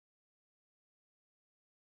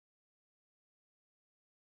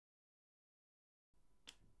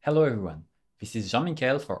Hello everyone, this is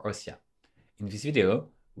Jean-Michel for Ossia. In this video,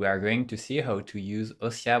 we are going to see how to use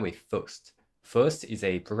Ossia with Faust. Faust is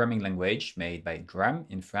a programming language made by Drum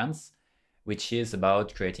in France, which is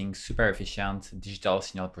about creating super efficient digital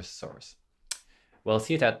signal processors. We'll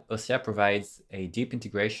see that Ossia provides a deep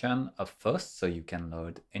integration of Faust, so you can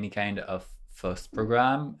load any kind of Faust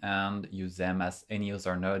program and use them as any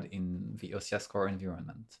other node in the Ossia Score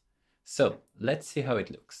environment. So let's see how it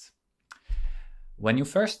looks. When you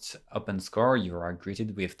first open Score, you are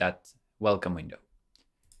greeted with that welcome window.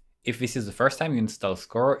 If this is the first time you install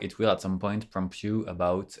Score, it will at some point prompt you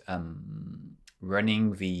about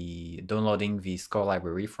downloading the Score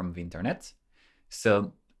library from the internet.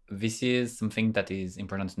 So this is something that is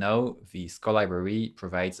important to know. The Score library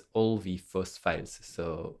provides all the Faust files.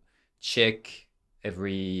 So check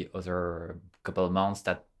every other couple of months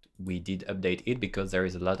that we did update it, because there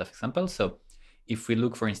is a lot of examples. So if we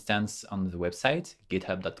look, for instance, on the website,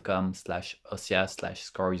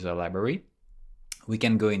 github.com/ossia/score user library, we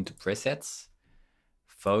can go into presets,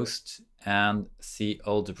 Faust, and see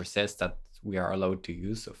all the presets that we are allowed to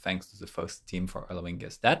use. So thanks to the Faust team for allowing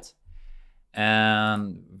us that.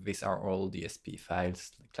 And these are all DSP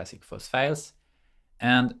files, classic Faust files.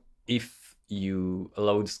 And if you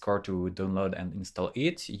allow the Score to download and install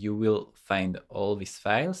it, you will find all these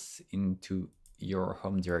files into your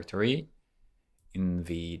home directory in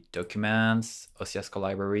the documents, Ossia Score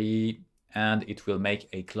library, and it will make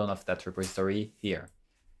a clone of that repository here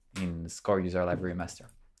in Score user library master.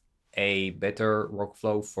 A better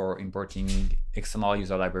workflow for importing external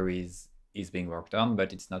user libraries is being worked on,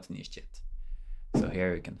 but it's not finished yet. So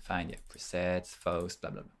here you can find presets, Faust, blah,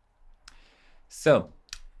 blah, blah. So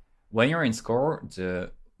when you're in Score,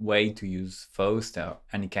 the way to use Faust or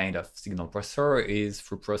any kind of signal processor is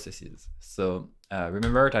through processes. So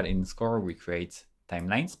remember that in Score we create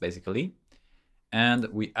timelines basically, and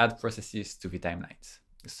we add processes to the timelines.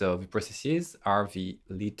 So the processes are the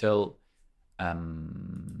little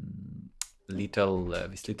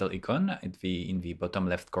this little icon in the bottom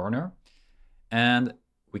left corner, and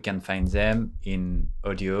we can find them in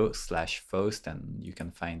audio/Faust, and you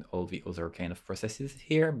can find all the other kind of processes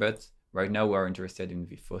here, but right now we're interested in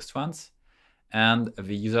the Faust ones. And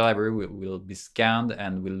the user library will be scanned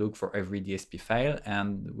and will look for every DSP file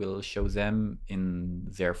and will show them in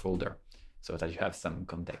their folder so that you have some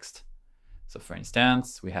context. So for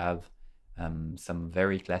instance, we have some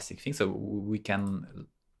very classic things. So we can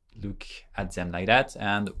look at them like that,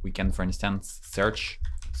 and we can, for instance, search.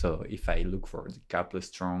 So if I look for the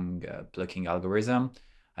K+strong plucking algorithm,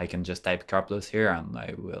 I can just type K+ here and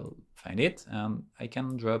I will find it, and I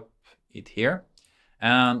can drop it here.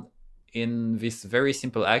 And in this very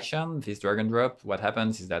simple action, this drag and drop, what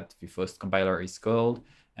happens is that the Faust compiler is called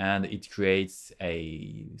and it creates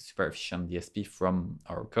a super efficient DSP from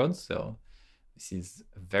our code. So this is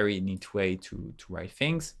a very neat way to write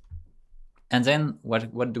things. And then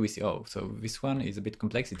what do we see? Oh, so this one is a bit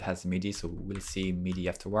complex. It has MIDI, so we'll see MIDI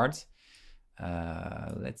afterwards.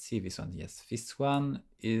 Let's see this one. Yes, this one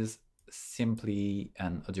is simply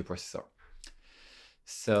an audio processor.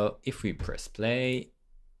 So if we press play,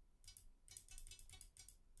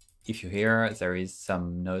 if you hear, there is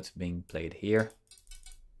some note being played here.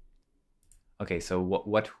 Okay, so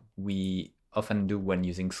what we often do when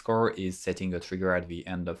using Score is setting a trigger at the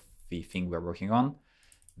end of the thing we're working on.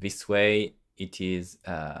 This way it is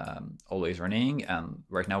always running, and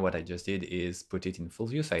right now what I just did is put it in full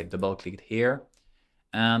view. So I double-clicked here,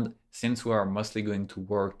 and since we are mostly going to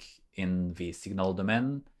work in the signal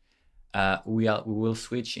domain, we will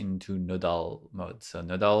switch into nodal mode. So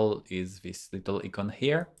nodal is this little icon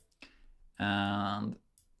here, and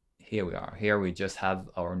here we are. Here we just have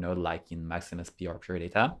our node like in MaxMSP or Pure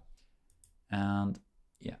Data, and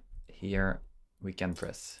yeah, here we can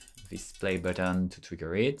press this play button to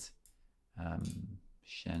trigger it,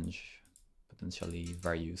 change potentially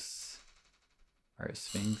various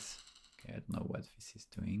things. Okay, I don't know what this is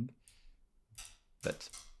doing, but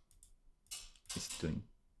it's doing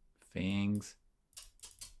things.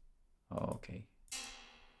 Okay.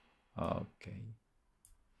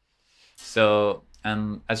 So,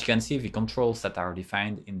 and as you can see, the controls that are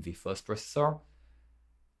defined in the Faust processor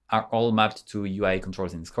are all mapped to UI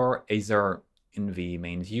controls in Score, either in the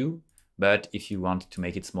main view, but if you want to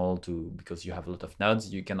make it small because you have a lot of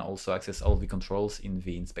nodes, you can also access all the controls in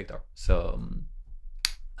the inspector. So,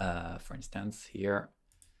 for instance, here,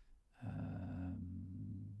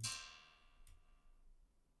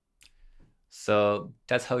 so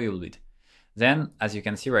that's how you do it. Then, as you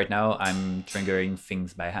can see right now, I'm triggering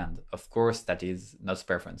things by hand. Of course, that is not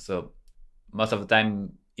super fun. So most of the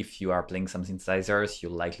time, if you are playing some synthesizers, you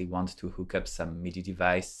likely want to hook up some MIDI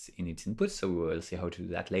device in its input. So we'll see how to do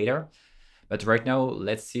that later. But right now,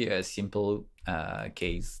 let's see a simple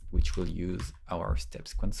case which will use our step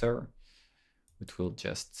sequencer. It will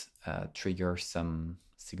just trigger some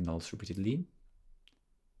signals repeatedly.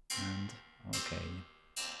 And okay.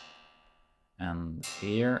 And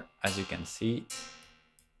here, as you can see,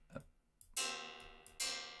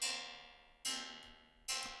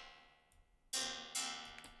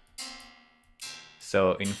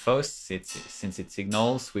 so in Faust, since it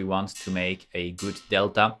signals, we want to make a good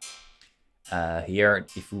delta. Here,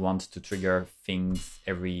 if we want to trigger things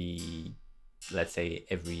every, let's say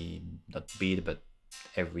every, not beat, but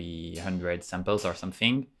every 100 samples or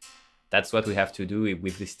something, that's what we have to do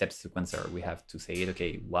with the step sequencer. We have to say it,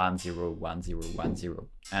 okay, 1, 0, 1, 0, 1, 0,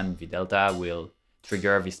 and the delta will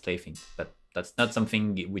trigger this play thing. But that's not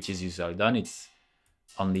something which is usually done. It's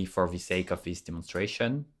only for the sake of this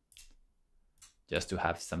demonstration, just to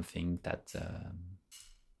have something that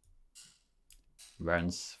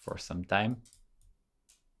runs for some time.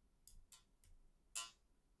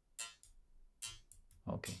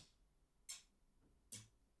 Okay.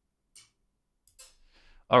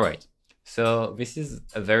 All right. So this is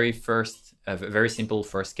a very simple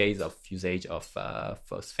first case of usage of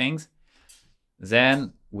Faust things.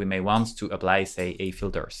 Then we may want to apply, say, a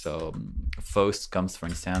filter. So Faust comes, for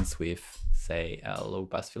instance, with, say, low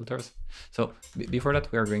pass filters. So before that,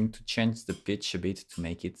 we are going to change the pitch a bit to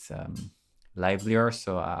make it livelier.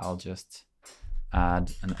 So I'll just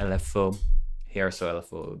add an LFO here. So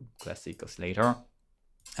LFO classic oscillator.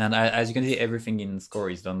 And as you can see, everything in Score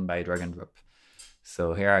is done by drag and drop.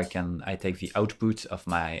 So here I take the output of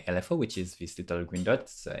my LFO, which is this little green dot,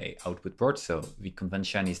 say output port. So the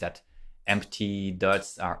convention is that empty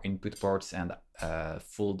dots are input ports and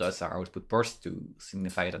full dots are output ports to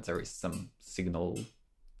signify that there is some signal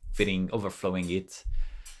overflowing it.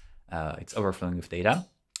 It's overflowing with data.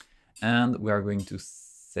 And we are going to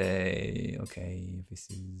say, okay, this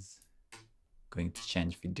is going to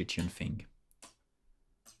change the detune thing.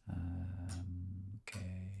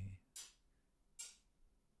 Okay.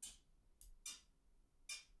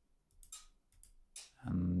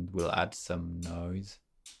 And we'll add some noise.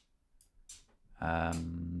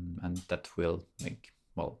 And that will make,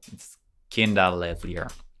 well, it's kinda livelier.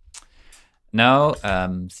 Now,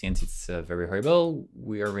 since it's very horrible,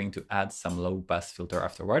 we are going to add some low pass filter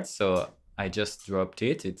afterwards. So I just dropped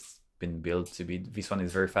it. It's been built to be, this one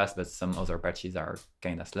is very fast, but some other patches are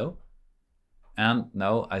kinda slow. And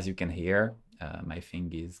now, as you can hear, my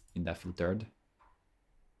thing is kinda filtered.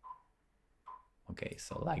 Okay,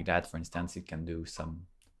 so like that, for instance, it can do some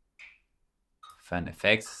fun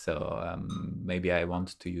effects. So maybe I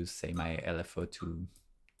want to use, say, my LFO to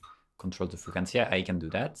control the frequency. I can do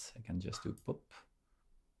that. I can just do pop,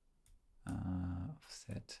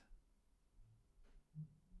 offset.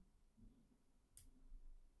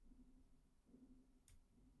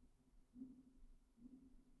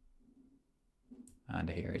 And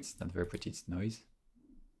here it's not very pretty, it's noise.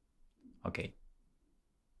 Okay.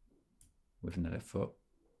 With an LFO,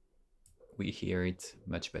 we hear it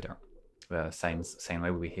much better. Same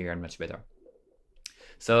way we hear it much better.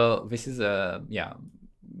 So this is yeah,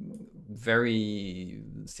 very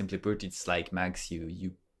simply put, it's like Max.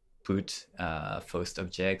 You put Faust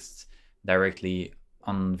objects directly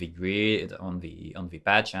on the grid, on the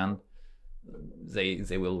patch, and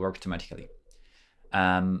they will work automatically.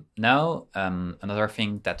 Now, another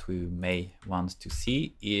thing that we may want to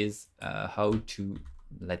see is how to,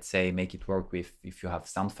 let's say, make it work with, if you have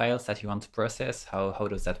sound files that you want to process, how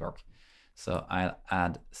does that work? So I'll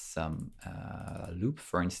add some loop,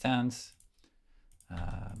 for instance,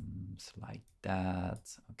 so like that.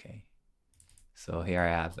 Okay. So here I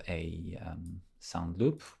have a sound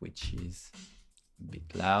loop, which is a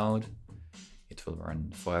bit loud. It will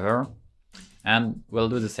run forever. And we'll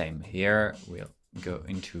do the same. Here we'll go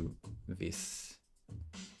into this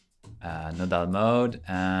nodal mode,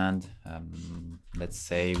 and let's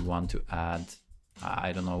say we want to add,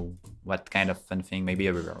 I don't know what kind of fun thing, maybe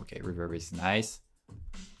a reverb. Okay, reverb is nice.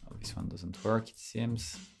 Oh, this one doesn't work, it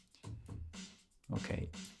seems. Okay.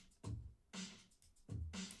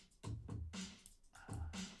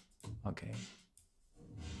 Okay.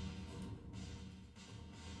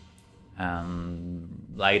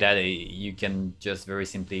 Like that, you can just very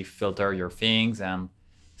simply filter your things, and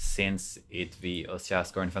since the ossia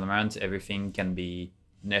score environment, everything can be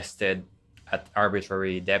nested at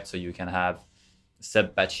arbitrary depth, so you can have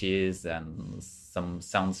sub patches and some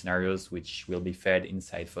sound scenarios which will be fed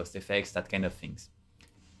inside Faust effects, that kind of things.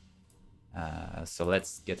 So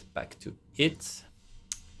let's get back to it.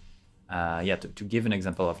 yeah, to give an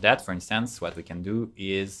example of that, for instance, what we can do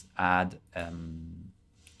is add,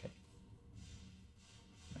 okay,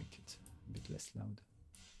 make it a bit less loud.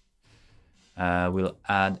 We'll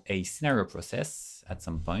add a scenario process at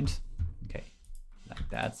some point. Okay, like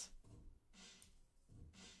that.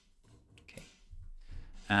 Okay.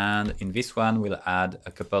 And in this one, we'll add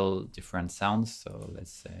a couple different sounds. So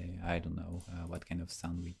let's say, I don't know what kind of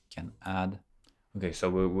sound we can add. Okay, so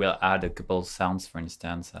we will add a couple sounds, for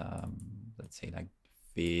instance, let's say like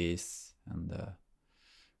this, and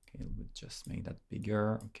okay, we'll just make that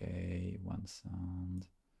bigger. Okay, one sound.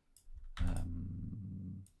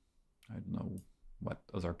 I don't know what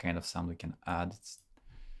other kind of sound we can add. It's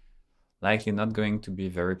likely not going to be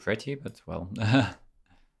very pretty, but well.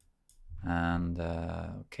 And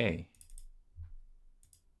okay.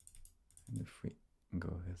 And if we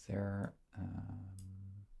go there,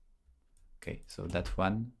 okay, so that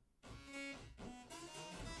one.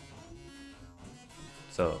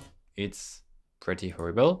 So it's pretty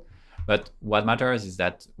horrible. But what matters is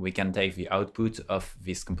that we can take the output of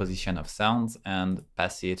this composition of sounds and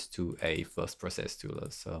pass it to a post-process tool.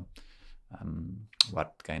 So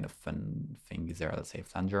what kind of fun thing is there? Let's say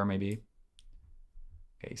flanger maybe.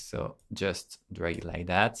 Okay, so just drag it like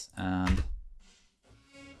that, and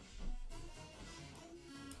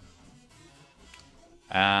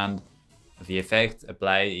the effect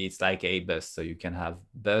applied is like a bus. So you can have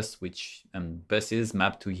bus, which buses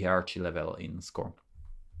map to hierarchy level in Score.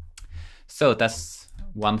 So that's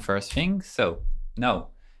one first thing. So now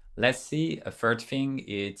let's see a third thing.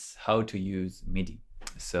 It's how to use MIDI.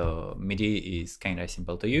 So MIDI is kind of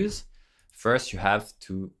simple to use. First, you have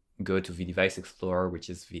to go to the device explorer, which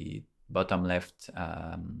is the bottom left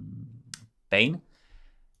pane.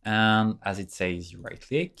 And as it says, you right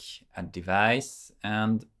click, add device,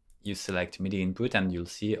 and you select MIDI input, and you'll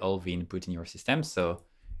see all the input in your system. So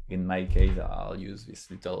in my case, I'll use this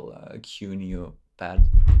little QNeo pad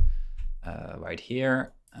right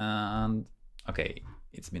here. And okay,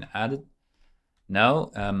 it's been added.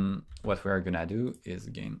 Now, what we're gonna do is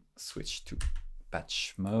again switch to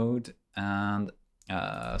patch mode. And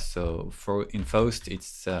so in Faust,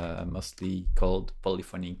 it's mostly called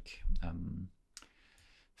polyphonic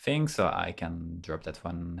thing. So I can drop that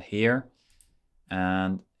one here.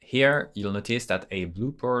 And here you'll notice that a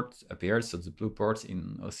blue port appears. So the blue port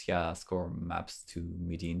in Ossia Score maps to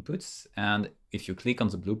MIDI inputs. And if you click on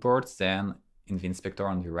the blue port, then in the inspector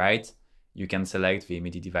on the right, you can select the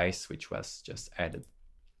MIDI device, which was just added.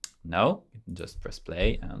 Now, you can just press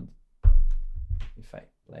play, and if I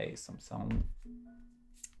play some sound,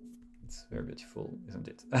 it's very beautiful, isn't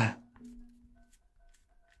it? Okay,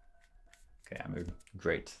 I'm a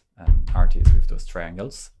great artist with those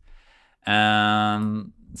triangles.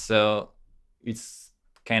 So it's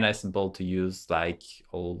kind of simple to use, like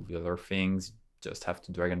all the other things. Just have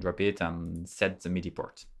to drag and drop it and set the MIDI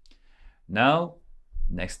port. Now,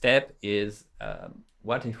 next step is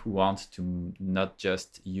what if we want to not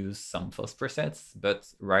just use some Faust presets,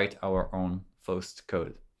 but write our own Faust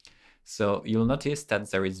code. So you'll notice that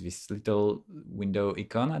there is this little window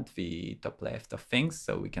icon at the top left of things,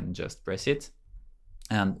 so we can just press it.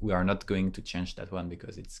 And we are not going to change that one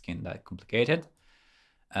because it's kind of complicated.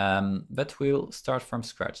 But we'll start from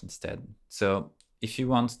scratch instead. So if you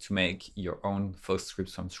want to make your own Faust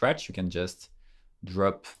scripts from scratch, you can just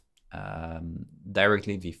drop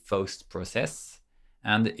directly the Faust process,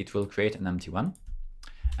 and it will create an empty one.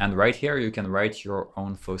 And right here, you can write your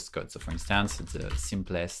own Faust code. So for instance, the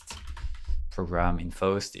simplest program in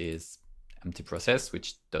Faust is empty process,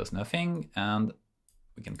 which does nothing. And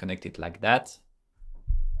we can connect it like that.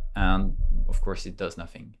 And of course, it does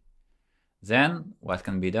nothing. Then what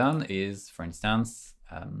can be done is, for instance,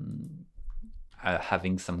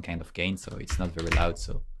 having some kind of gain. So it's not very loud.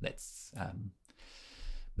 So let's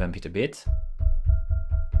bump it a bit.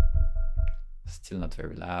 Still not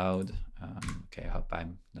very loud. Okay, I hope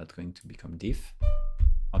I'm not going to become deaf.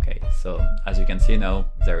 Okay, so as you can see now,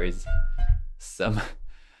 there is some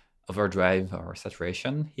overdrive or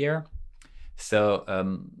saturation here. So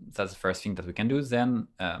that's the first thing that we can do. Then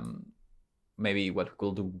maybe what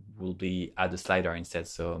we'll do will be add a slider instead.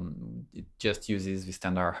 So it just uses the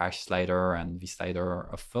standard hash slider and the slider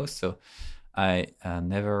of Faust. So I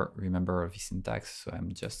never remember the syntax, so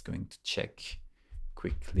I'm just going to check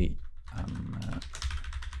quickly on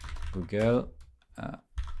Google.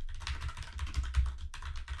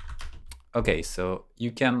 Okay, so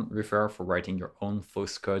you can refer for writing your own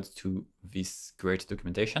Faust code to this great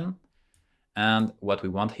documentation. And what we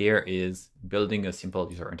want here is building a simple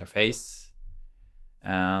user interface.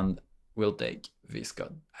 And we'll take this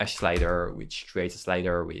code, hash slider, which creates a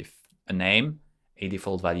slider with a name, a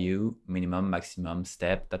default value, minimum, maximum,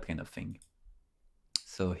 step, that kind of thing.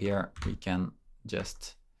 So here we can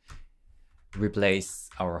just replace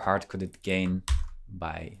our hard-coded gain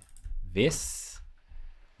by this.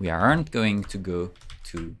 We aren't going to go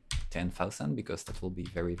to 10,000 because that will be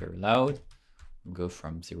very, very loud. We'll go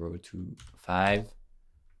from 0 to 5.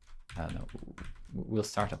 No, we'll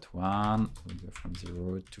start at 1. We'll go from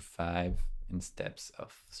 0 to 5 in steps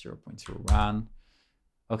of 0.01.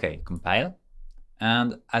 Okay, compile.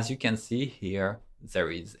 And as you can see here, there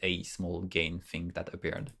is a small gain thing that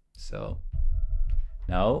appeared. So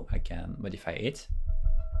now I can modify it.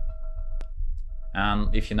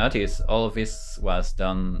 And if you notice, all of this was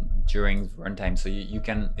done during runtime. So you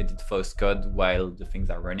can edit Faust code while the things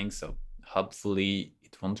are running. So hopefully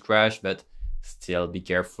it won't crash, but still be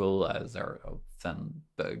careful, as there are often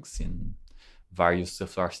bugs in various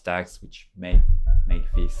software stacks, which may make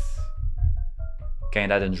this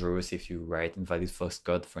kind of dangerous if you write invalid Faust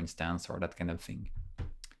code, for instance, or that kind of thing.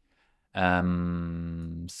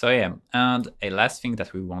 So yeah, and a last thing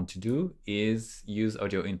that we want to do is use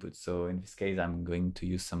audio input. So in this case, I'm going to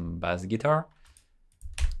use some bass guitar.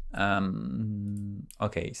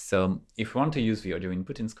 Okay, so if we want to use the audio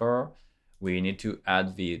input in Score, we need to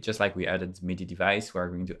add the, just like we added MIDI device, we're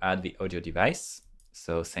going to add the audio device.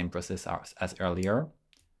 So same process as earlier.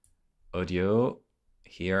 Audio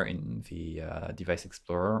here in the device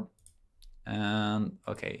explorer. And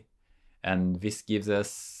okay, and this gives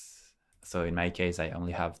us, so in my case, I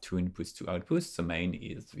only have 2 inputs, 2 outputs. So main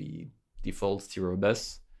is the default stereo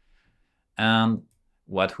bus. And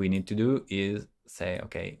what we need to do is say,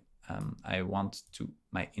 okay, I want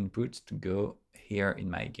my input to go here in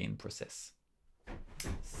my gain process.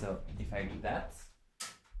 So if I do that,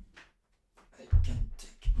 I can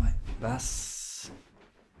take my bass,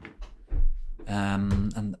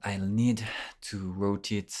 and I'll need to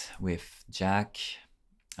route it with jack.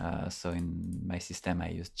 So in my system, I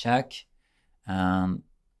use jack, and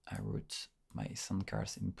I route my sound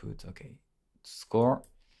card's input, okay, to Score.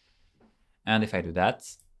 And if I do that,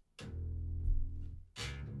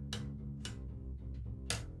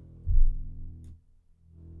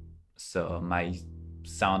 so my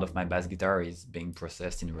sound of my bass guitar is being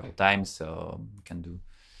processed in real time, so we can do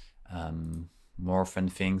more fun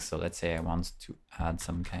things. So let's say I want to add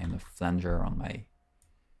some kind of flanger on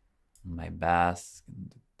my bass, and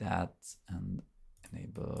do that, and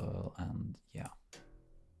enable, and yeah.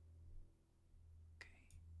 Okay.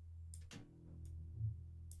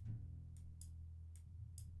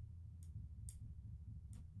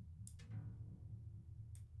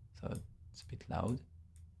 So it's a bit loud.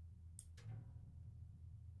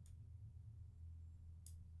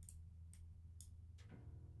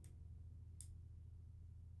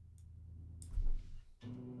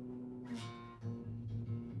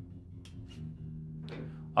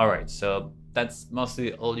 All right, so that's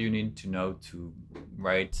mostly all you need to know to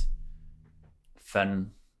write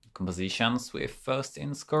fun compositions with Faust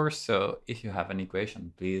in Score. So if you have any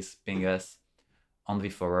question, please ping us on the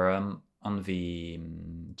forum, on the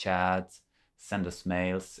chat, send us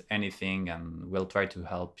mails, anything, and we'll try to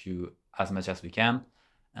help you as much as we can.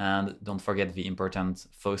 And don't forget the important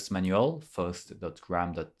Faust manual,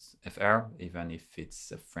 faust.gram.fr. Even if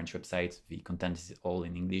it's a French website, the content is all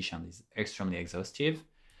in English and is extremely exhaustive.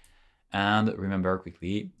 And remember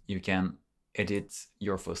quickly, you can edit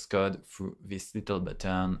your Faust code through this little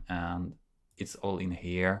button, and it's all in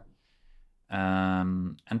here.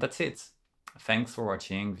 And that's it. Thanks for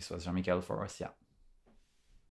watching. This was Jean-Michel for Ossia.